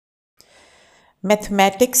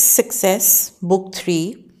Mathematics Success, Book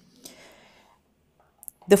 3.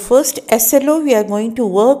 The first SLO we are going to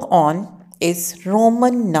work on is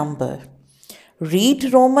Roman number.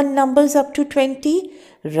 Read Roman numbers up to 20,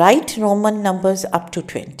 write Roman numbers up to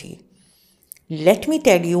 20. Let me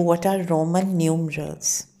tell you what are Roman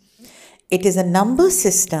numerals. It is a number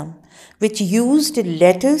system which used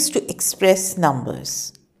letters to express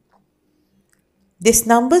numbers. This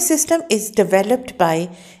number system is developed by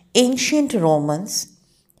ancient Romans,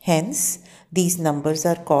 hence these numbers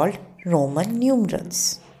are called Roman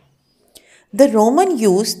numerals. The Roman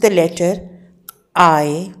used the letter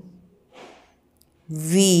I,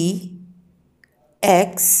 V,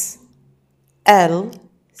 X, L,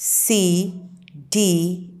 C,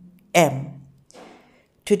 D, M.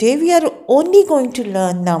 Today we are only going to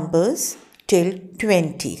learn numbers till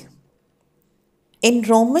 20. In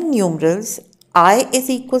Roman numerals, I is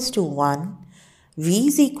equals to 1, V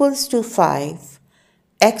is equals to 5,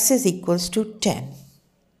 X is equals to 10.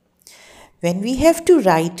 When we have to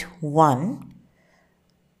write 1,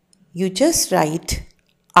 you just write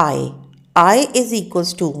I. I is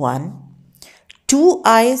equals to 1, 2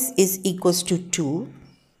 I's is equals to 2,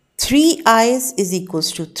 3 I's is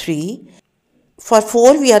equals to 3. For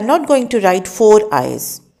 4, we are not going to write 4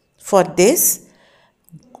 I's. For this,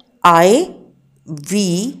 I,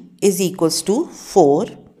 V is equals to 4,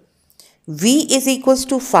 V is equals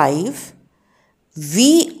to 5,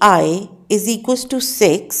 VI is equals to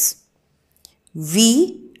 6,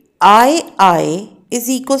 VII is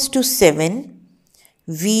equals to 7,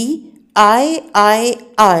 VIII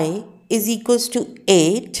is equals to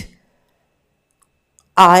 8,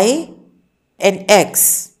 I and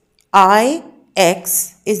X,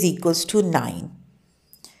 IX is equals to 9,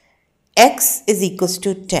 X is equals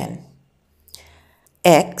to 10.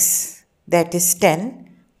 X, that is 10,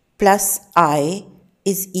 plus I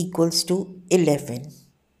is equals to 11.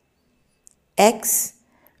 X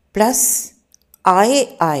plus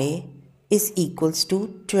II is equals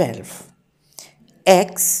to 12.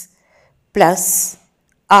 X plus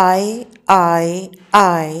III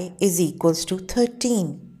is equals to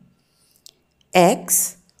 13.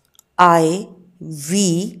 X, I,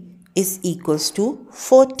 V is equals to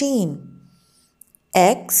 14.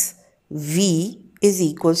 X, V is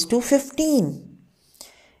equals to 15.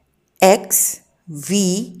 X,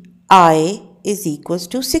 V, I is equals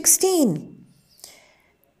to 16.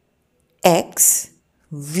 X,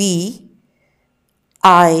 V,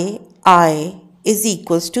 I is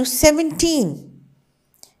equals to 17.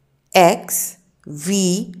 X,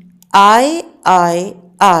 V, I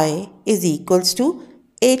is equals to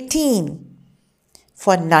 18.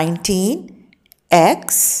 For 19,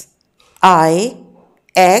 X,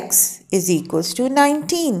 X is equals to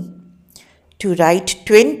 19. To write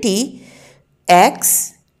 20,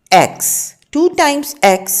 X, 2 times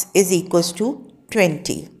X is equals to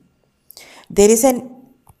 20. There is an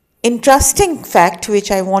interesting fact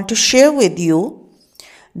which I want to share with you.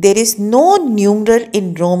 There is no numeral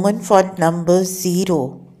in Roman for number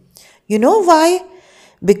 0. You know why?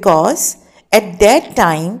 Because at that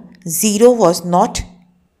time 0 was not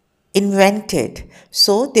invented.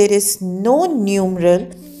 So there is no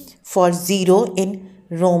numeral for 0 in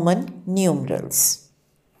Roman numerals.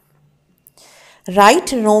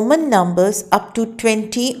 Write Roman numbers up to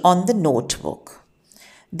 20 on the notebook.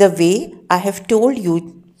 The way I have told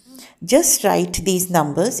you, just write these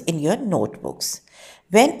numbers in your notebooks.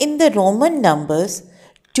 When in the Roman numbers,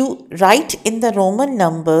 write in the Roman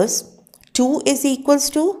numbers, 2 is equals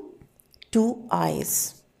to 2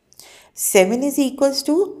 I's. 7 is equals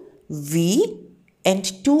to V and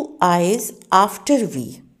 2 I's after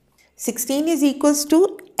V. 16 is equals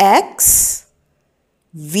to X,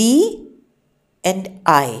 V and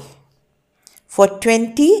I. For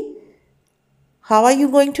 20, how are you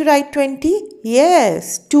going to write 20?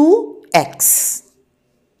 Yes, 2X.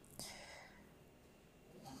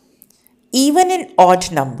 Even in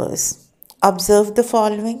odd numbers, observe the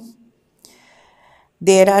following.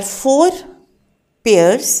 There are 4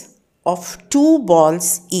 pairs of 2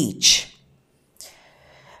 balls each.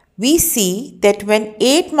 We see that when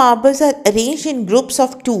 8 marbles are arranged in groups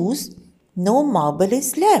of 2s, no marble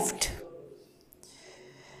is left.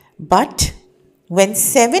 But when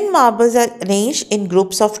 7 marbles are arranged in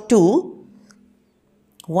groups of 2,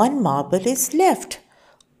 1 marble is left.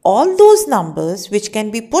 All those numbers which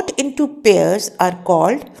can be put into pairs are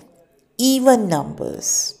called even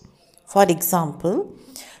numbers. For example,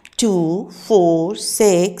 2, 4,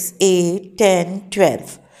 6, 8, 10,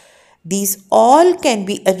 12. These all can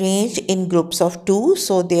be arranged in groups of 2,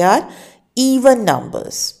 so they are even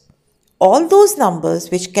numbers. all those numbers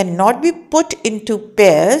which cannot be put into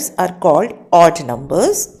pairs are called odd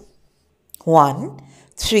numbers. 1,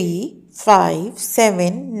 3, 5,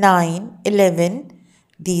 7, 9, 11.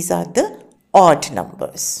 These are the odd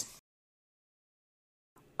numbers.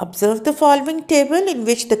 Observe the following table in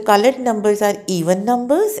which the colored numbers are even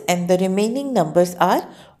numbers and the remaining numbers are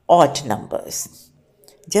odd numbers.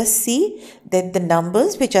 Just see that the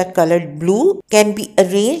numbers which are colored blue can be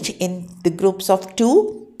arranged in the groups of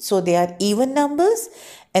 2, so they are even numbers,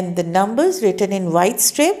 and the numbers written in white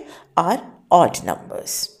strip are odd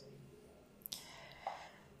numbers.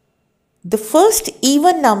 The first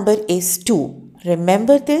even number is 2.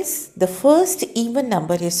 Remember this, the first even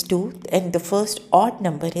number is 2 and the first odd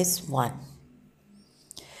number is 1.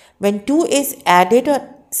 When 2 is added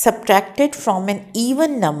or subtracted from an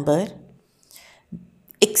even number,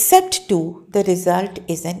 except 2, the result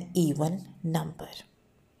is an even number.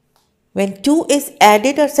 When 2 is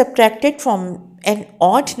added or subtracted from an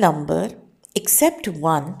odd number, except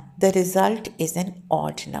 1, the result is an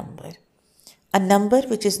odd number. A number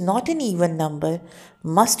which is not an even number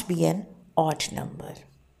must be an odd number.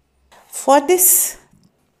 For this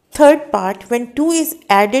third part, when 2 is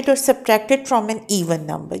added or subtracted from an even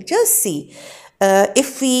number, just see,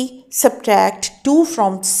 if we subtract 2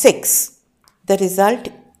 from 6, the result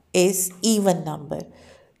is even number.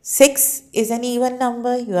 6 is an even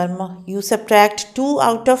number. You subtract 2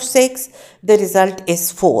 out of 6, the result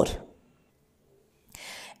is 4.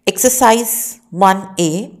 Exercise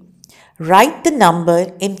 1A. Write the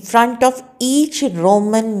number in front of each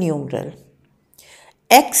Roman numeral.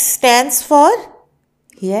 X stands for,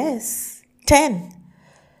 yes, 10.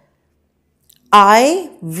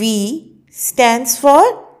 IV stands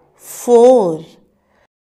for 4.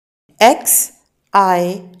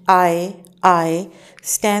 XII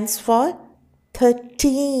stands for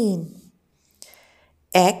 13.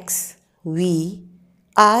 XVIII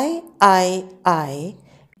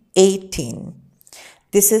 18.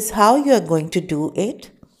 This is how you are going to do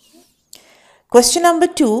it. Question number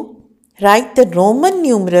 2. Write the Roman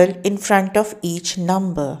numeral in front of each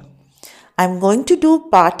number. I am going to do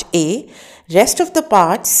part A. Rest of the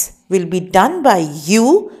parts will be done by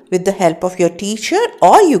you with the help of your teacher,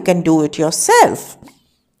 or you can do it yourself.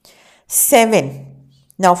 7.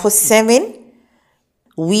 Now for 7,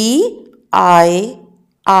 VII.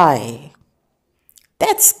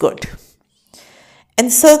 That's good.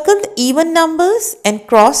 Encircle the even numbers and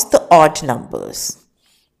cross the odd numbers.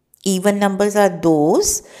 Even numbers are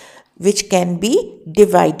those which can be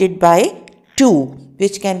divided by 2,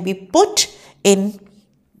 which can be put in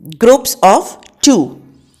groups of 2.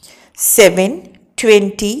 7,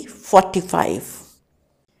 20, 45.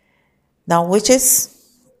 Now which is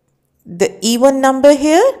the even number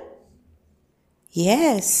here?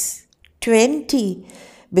 Yes, 20,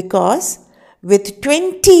 because with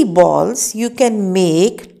 20 balls, you can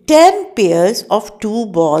make 10 pairs of 2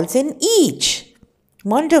 balls in each.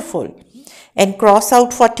 Wonderful. And cross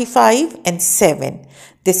out 45 and 7.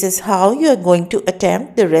 This is how you are going to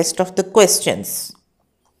attempt the rest of the questions.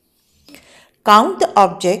 Count the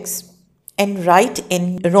objects and write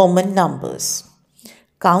in Roman numbers.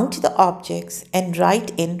 Count the objects and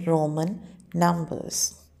write in Roman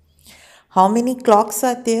numbers. How many clocks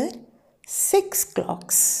are there? 6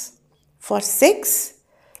 clocks. For 6,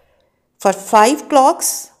 for 5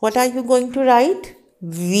 clocks, what are you going to write?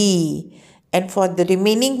 V. And for the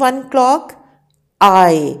remaining 1 clock,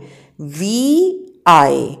 I.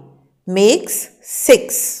 VI makes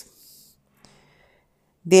 6.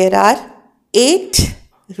 There are 8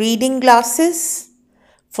 reading glasses.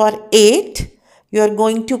 For 8, you are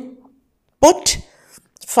going to put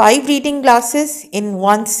 5 reading glasses in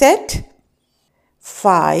one set.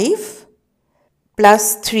 5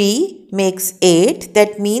 plus 3 makes 8.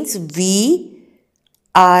 That means VII.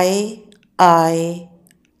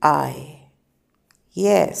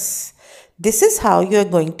 Yes, this is how you are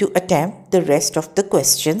going to attempt the rest of the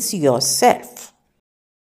questions yourself.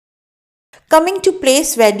 Coming to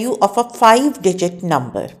place value of a 5-digit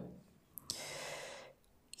number.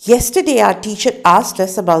 Yesterday our teacher asked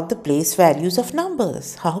us about the place values of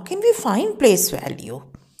numbers. How can we find place value?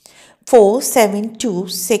 4, 7, 2,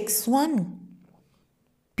 6, 1.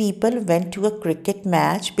 People went to a cricket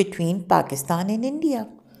match between Pakistan and India.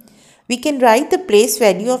 We can write the place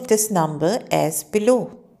value of this number as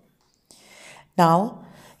below. Now,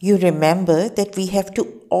 you remember that we have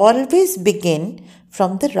to always begin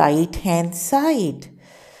from the right hand side.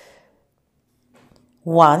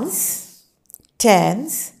 Ones,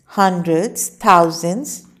 tens, hundreds,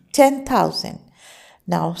 thousands, 10,000.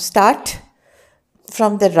 Now start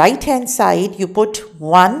from the right hand side, you put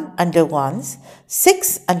 1 under ones,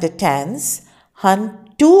 6 under tens,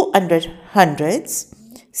 2 under hundreds,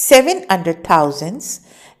 7 under thousands,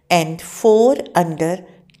 and 4 under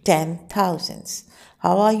 10,000s.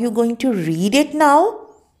 How are you going to read it now?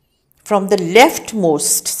 From the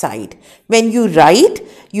leftmost side. When you write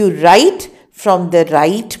from the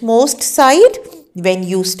rightmost side. When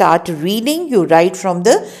you start reading, you write from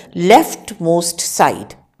the leftmost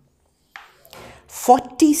side.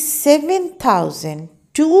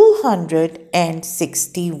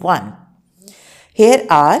 47,261. Here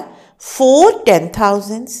are 4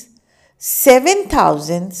 10,000s, 7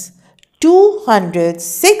 thousands, 2 hundreds,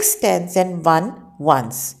 6 tens and 1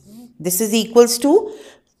 ones. This is equals to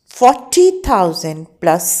 40,000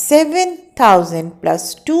 plus 7,000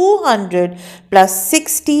 plus 200 plus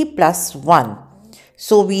 60 plus 1.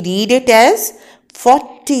 So we read it as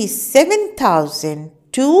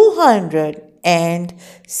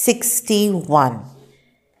 47,261.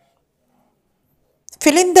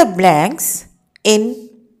 Fill in the blanks. In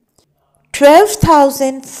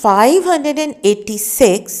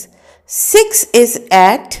 12,586, 6 is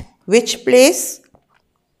at which place?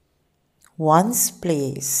 Ones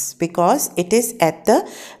place, because it is at the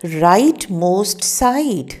rightmost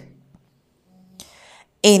side.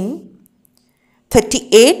 In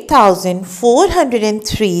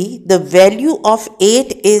 38,403, the value of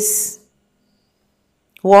 8 is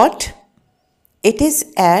what? It is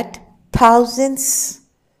at thousands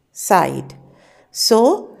side.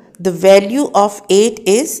 So the value of 8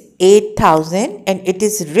 is 8,000 and it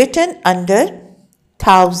is written under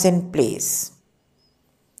thousand place.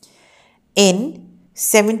 In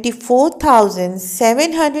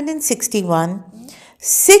 74,761,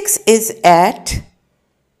 6 is at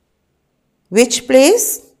which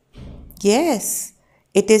place? Yes,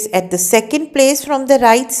 it is at the second place from the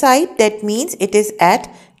right side. That means it is at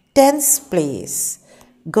tens place.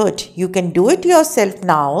 Good. You can do it yourself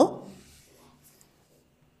now.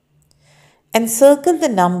 And circle the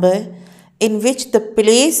number in which the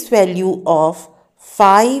place value of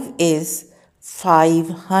 5 is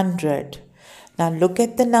 500. Now look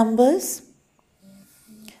at the numbers.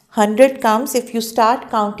 100 comes if you start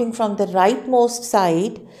counting from the rightmost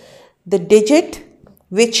side. The digit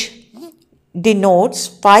which denotes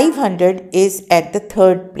 500 is at the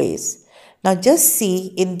third place. Now just see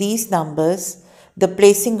in these numbers the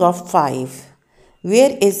placing of 5.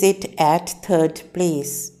 Where is it at third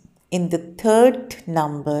place? In the third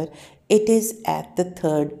number, it is at the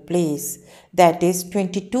third place. That is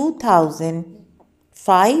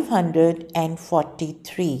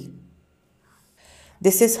 22,543.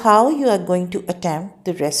 This is how you are going to attempt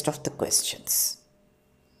the rest of the questions.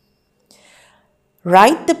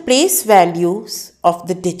 Write the place values of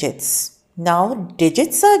the digits. Now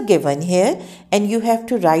digits are given here and you have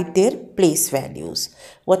to write their place values.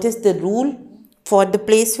 What is the rule for the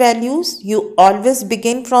place values? You always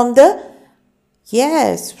begin from the,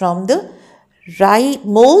 from the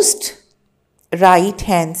most right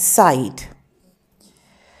hand side.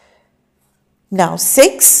 Now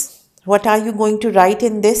 6, what are you going to write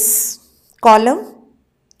in this column?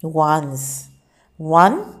 Ones.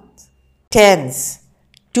 1, tens,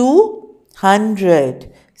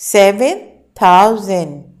 200,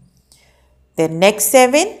 7,000. The next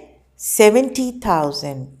 7,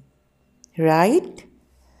 70,000. Right?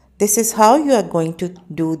 This is how you are going to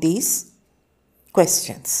do these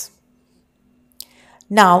questions.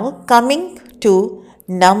 Now coming to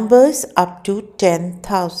numbers up to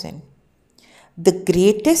 10,000. The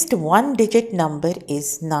greatest one-digit number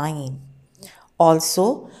is 9.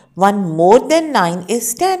 Also, one more than 9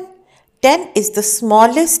 is 10. 10 is the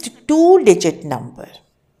smallest two-digit number.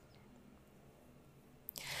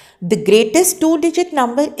 The greatest two-digit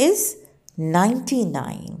number is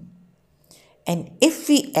 99. And if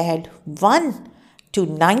we add 1 to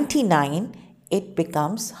 99, it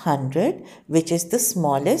becomes 100, which is the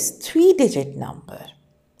smallest three-digit number.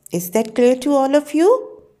 Is that clear to all of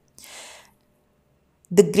you?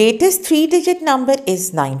 The greatest three-digit number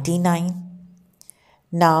is 99.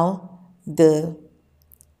 Now, the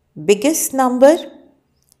biggest number,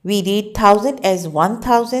 we read 1000 as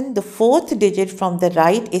 1000. The fourth digit from the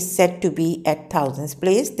right is said to be at thousands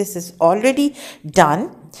place. This is already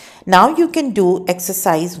done. Now you can do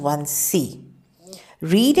exercise 1C.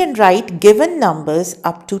 Read and write given numbers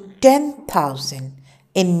up to 10,000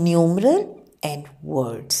 in numeral and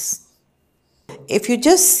words. If you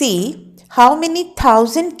just see how many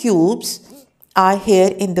 1,000 cubes are here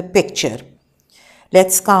in the picture.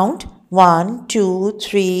 Let's count. 1, 2,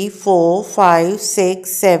 3, 4, 5,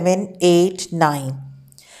 6, 7, 8, 9.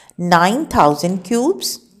 9,000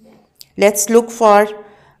 cubes. Let's look for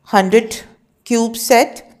 100 cube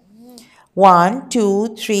set. 1,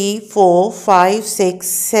 2, 3, 4, 5, 6,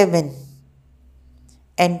 7.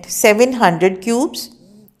 And 700 cubes.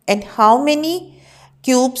 And how many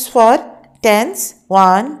cubes for tens?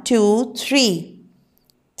 1, 2, 3.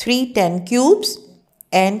 3 10 cubes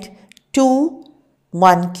and 2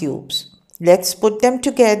 1 cubes. Let's put them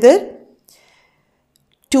together.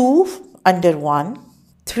 2 under 1,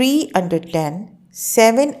 3 under 10,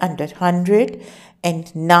 7 under 100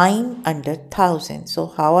 and 9 under 1000. So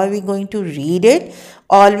how are we going to read it?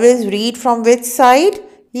 Always read from which side?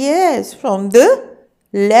 Yes, from the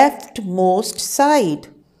leftmost side.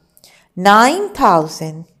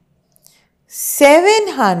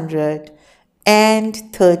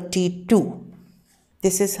 9,732.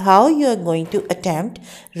 This is how you are going to attempt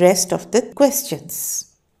rest of the questions.